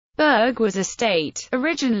Berg was a state,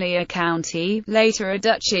 originally a county, later a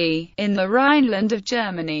duchy, in the Rhineland of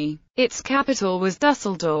Germany. Its capital was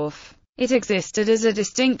Düsseldorf. It existed as a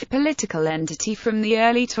distinct political entity from the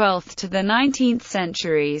early 12th to the 19th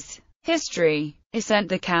centuries. History.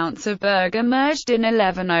 The Counts of Berg emerged in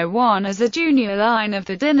 1101 as a junior line of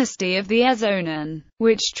the dynasty of the Ezonen,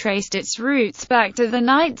 which traced its roots back to the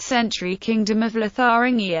 9th century kingdom of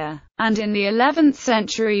Lotharingia, and in the 11th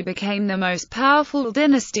century became the most powerful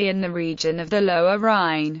dynasty in the region of the Lower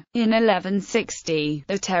Rhine. In 1160,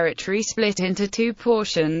 the territory split into two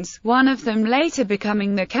portions, one of them later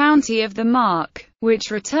becoming the county of the Mark,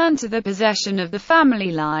 which returned to the possession of the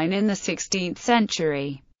family line in the 16th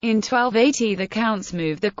century. In 1280 the counts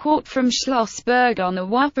moved the court from Schloss Berg on the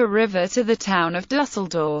Wupper River to the town of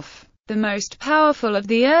Düsseldorf. The most powerful of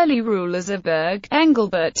the early rulers of Berg,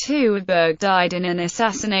 Engelbert II of Berg, died in an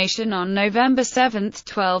assassination on November 7,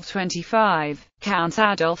 1225. Count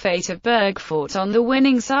Adolf VIII of Berg fought on the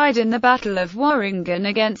winning side in the Battle of Worringen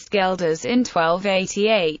against Gelders in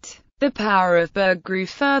 1288. The power of Berg grew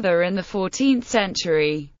further in the 14th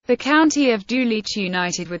century. The county of Jülich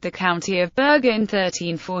united with the county of Berg in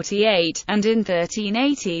 1348, and in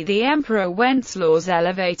 1380 the Emperor Wenceslaus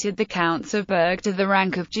elevated the counts of Berg to the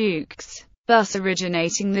rank of dukes, thus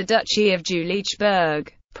originating the Duchy of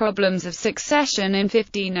Jülich-Berg. Problems of succession. In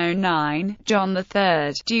 1509, John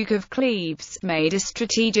III, Duke of Cleves, made a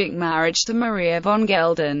strategic marriage to Maria von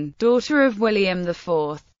Gelden, daughter of William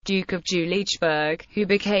IV, Duke of Jülich-Berg, who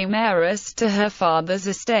became heiress to her father's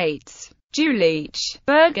estates. Jülich,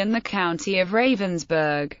 Berg and the county of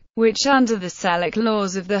Ravensburg, which under the Salic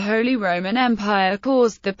laws of the Holy Roman Empire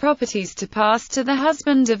caused the properties to pass to the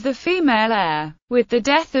husband of the female heir. With the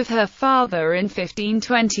death of her father in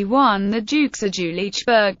 1521 the dukes of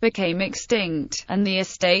Jülich-Berg became extinct, and the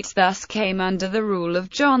estates thus came under the rule of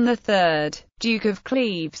John III, Duke of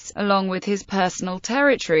Cleves, along with his personal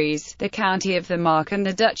territories, the county of the Mark and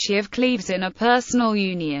the Duchy of Cleves in a personal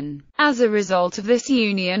union. As a result of this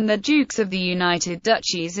union the dukes of the United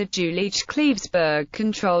Duchies of Jülich-Cleves-Berg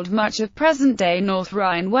controlled much of present-day North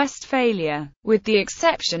Rhine-Westphalia, with the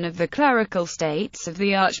exception of the clerical states of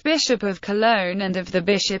the Archbishop of Cologne and of the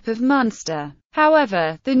Bishop of Munster.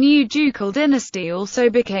 However, the new ducal dynasty also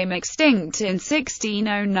became extinct in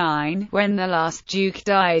 1609, when the last duke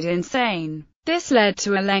died insane. This led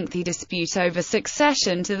to a lengthy dispute over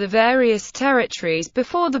succession to the various territories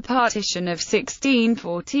before the partition of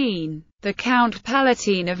 1614. The Count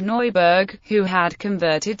Palatine of Neuburg, who had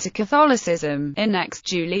converted to Catholicism, annexed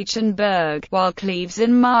Jülich and Berg, while Cleves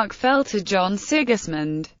and Mark fell to John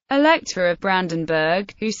Sigismund, Elector of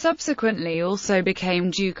Brandenburg, who subsequently also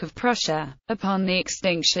became Duke of Prussia. Upon the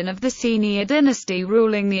extinction of the senior dynasty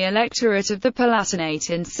ruling the electorate of the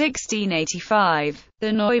Palatinate in 1685,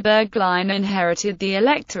 the Neuburg line inherited the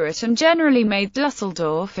electorate and generally made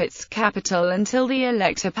Düsseldorf its capital until the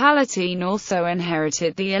Elector Palatine also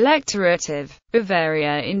inherited the electorate of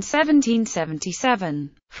Bavaria in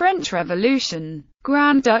 1777. French Revolution.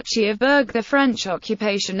 Grand Duchy of Berg. The French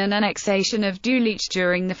occupation and annexation of Jülich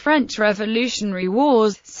during the French Revolutionary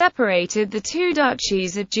Wars separated the two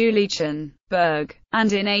duchies of Jülich and Berg,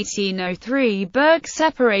 and in 1803 Berg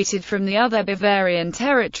separated from the other Bavarian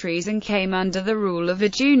territories and came under the rule of a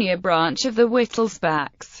junior branch of the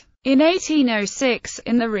Wittelsbachs. In 1806,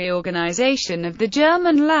 in the reorganization of the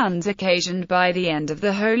German lands occasioned by the end of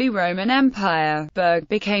the Holy Roman Empire, Berg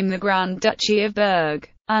became the Grand Duchy of Berg,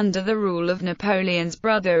 under the rule of Napoleon's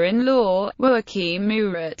brother-in-law, Joachim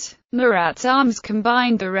Murat. Murat's arms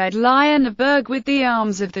combined the Red Lion of Berg with the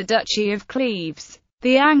arms of the Duchy of Cleves.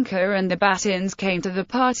 The anchor and the battens came to the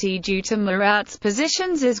party due to Murat's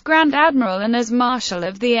positions as Grand Admiral and as Marshal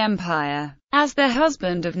of the Empire. As the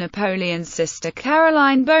husband of Napoleon's sister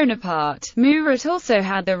Caroline Bonaparte, Murat also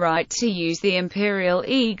had the right to use the imperial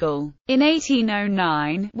eagle. In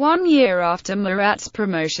 1809, 1 year after Murat's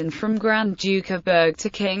promotion from Grand Duke of Berg to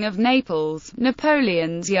King of Naples,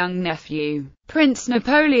 Napoleon's young nephew, Prince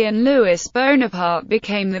Napoleon Louis Bonaparte,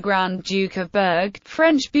 became the Grand Duke of Berg.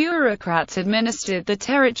 French bureaucrats administered the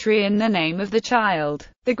territory in the name of the child.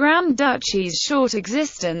 The Grand Duchy's short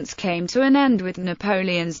existence came to an end with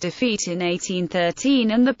Napoleon's defeat in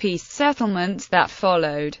 1813 and the peace settlements that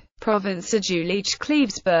followed. Province of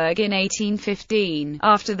Jülich-Cleves-Berg. In 1815,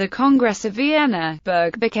 after the Congress of Vienna,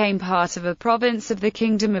 Berg became part of a province of the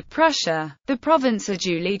Kingdom of Prussia, the province of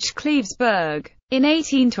Jülich-Cleves-Berg. In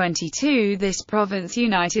 1822 this province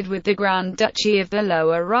united with the Grand Duchy of the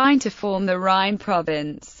Lower Rhine to form the Rhine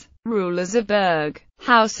Province. Rulers of Berg.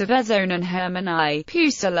 House of Ezonen. Hermann I.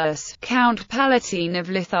 Pusillus, Count Palatine of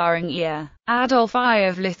Lotharingia. Adolf I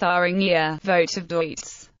of Lotharingia, vote of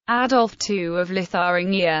Deutz. Adolf II of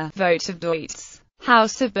Lithuania, vote of Deutz.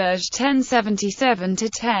 House of Berg 1077 to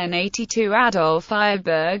 1082. Adolf I of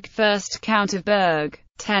Berg, 1st Count of Berg,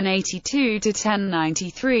 1082 to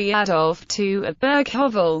 1093. Adolf II of Berg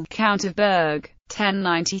Hovel, Count of Berg,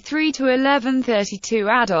 1093 to 1132.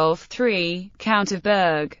 Adolf III, Count of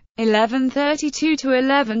Berg, 1132 to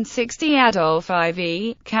 1160. Adolf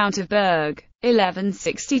IV, Count of Berg,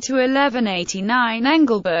 1160 to 1189.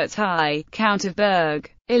 Engelbert I, Count of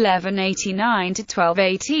Berg, 1189 to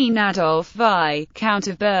 1218. Adolf I, Count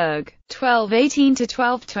of Berg, 1218 to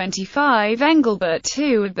 1225. Engelbert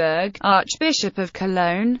II of Berg, Archbishop of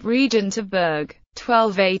Cologne, Regent of Berg,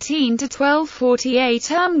 1218 to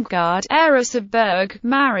 1248. Irmgard, heiress of Berg,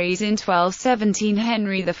 marries in 1217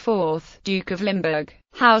 Henry IV, Duke of Limburg.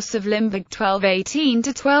 House of Limburg 1218 to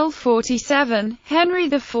 1247. Henry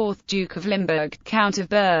IV, Duke of Limburg, Count of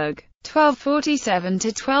Berg, 1247 to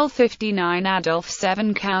 1259. Adolf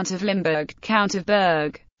VII, Count of Limburg, Count of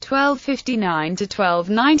Berg, 1259 to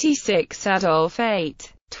 1296. Adolf VIII,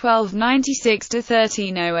 1296 to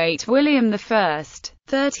 1308. William I,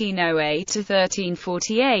 1308 to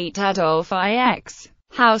 1348. Adolf IX,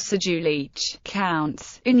 House of Jülich,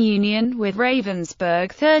 Counts, in union with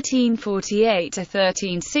Ravensburg 1348 to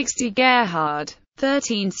 1360. Gerhard,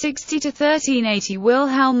 1360 to 1380.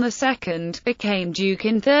 Wilhelm II became Duke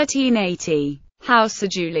in 1380. House of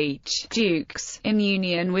Jülich, Dukes, in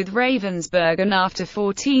union with Ravensburg, and after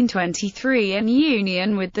 1423 in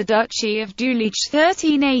union with the Duchy of Jülich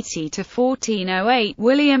 1380 to 1408.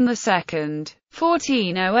 William II,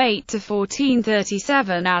 1408 to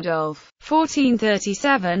 1437. Adolf,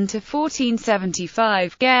 1437 to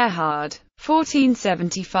 1475. Gerhard,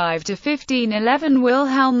 1475 to 1511.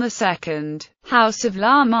 Wilhelm II, House of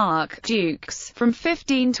La Marck, Dukes, from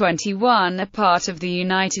 1521 a part of the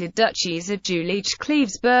United Duchies of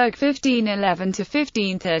Jülich-Klevsburg. 1511 to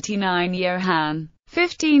 1539. Johann,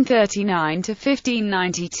 1539 to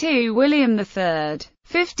 1592. William III,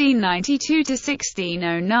 1592 to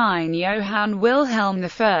 1609. Johann Wilhelm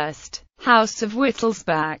I, House of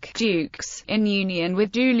Wittelsbach, Dukes, in union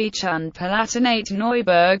with Jülich und Palatinate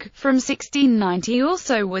Neuburg, from 1690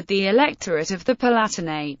 also with the Electorate of the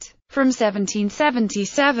Palatinate. From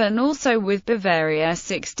 1777 also with Bavaria.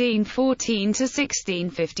 1614 to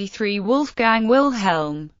 1653. Wolfgang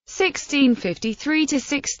Wilhelm, 1653 to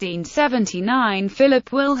 1679.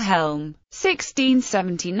 Philip Wilhelm,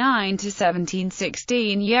 1679 to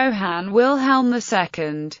 1716. Johann Wilhelm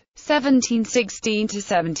II, 1716 to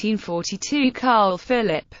 1742. Carl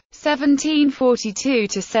Philipp, 1742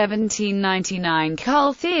 to 1799.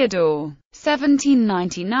 Carl Theodor,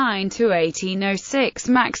 1799 to 1806.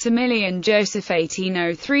 Maximilian Joseph,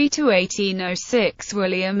 1803 to 1806.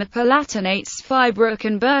 William of Palatinates, Zweibrück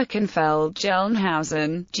and Birkenfeld.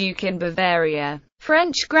 Gelnhausen, Duke in Bavaria.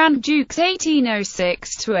 French Grand Dukes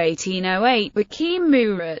 1806 to 1808. Joachim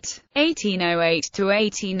Murat, 1808 to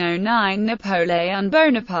 1809. Napoleon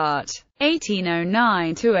Bonaparte,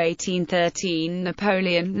 1809 to 1813.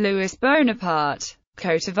 Napoleon Louis Bonaparte.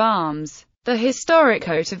 Coat of arms. The historic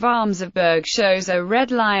coat of arms of Berg shows a red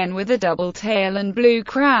lion with a double tail and blue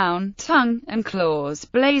crown, tongue, and claws,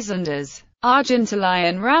 blazoned as argent, a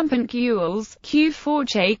lion rampant gules,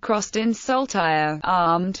 Q4J crossed in saltire,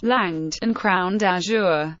 armed, langed, and crowned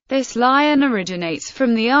azure. This lion originates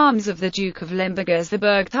from the arms of the Duke of Limburg, as the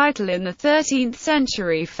Berg title in the 13th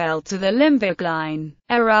century fell to the Limburg line.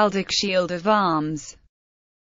 Heraldic shield of arms.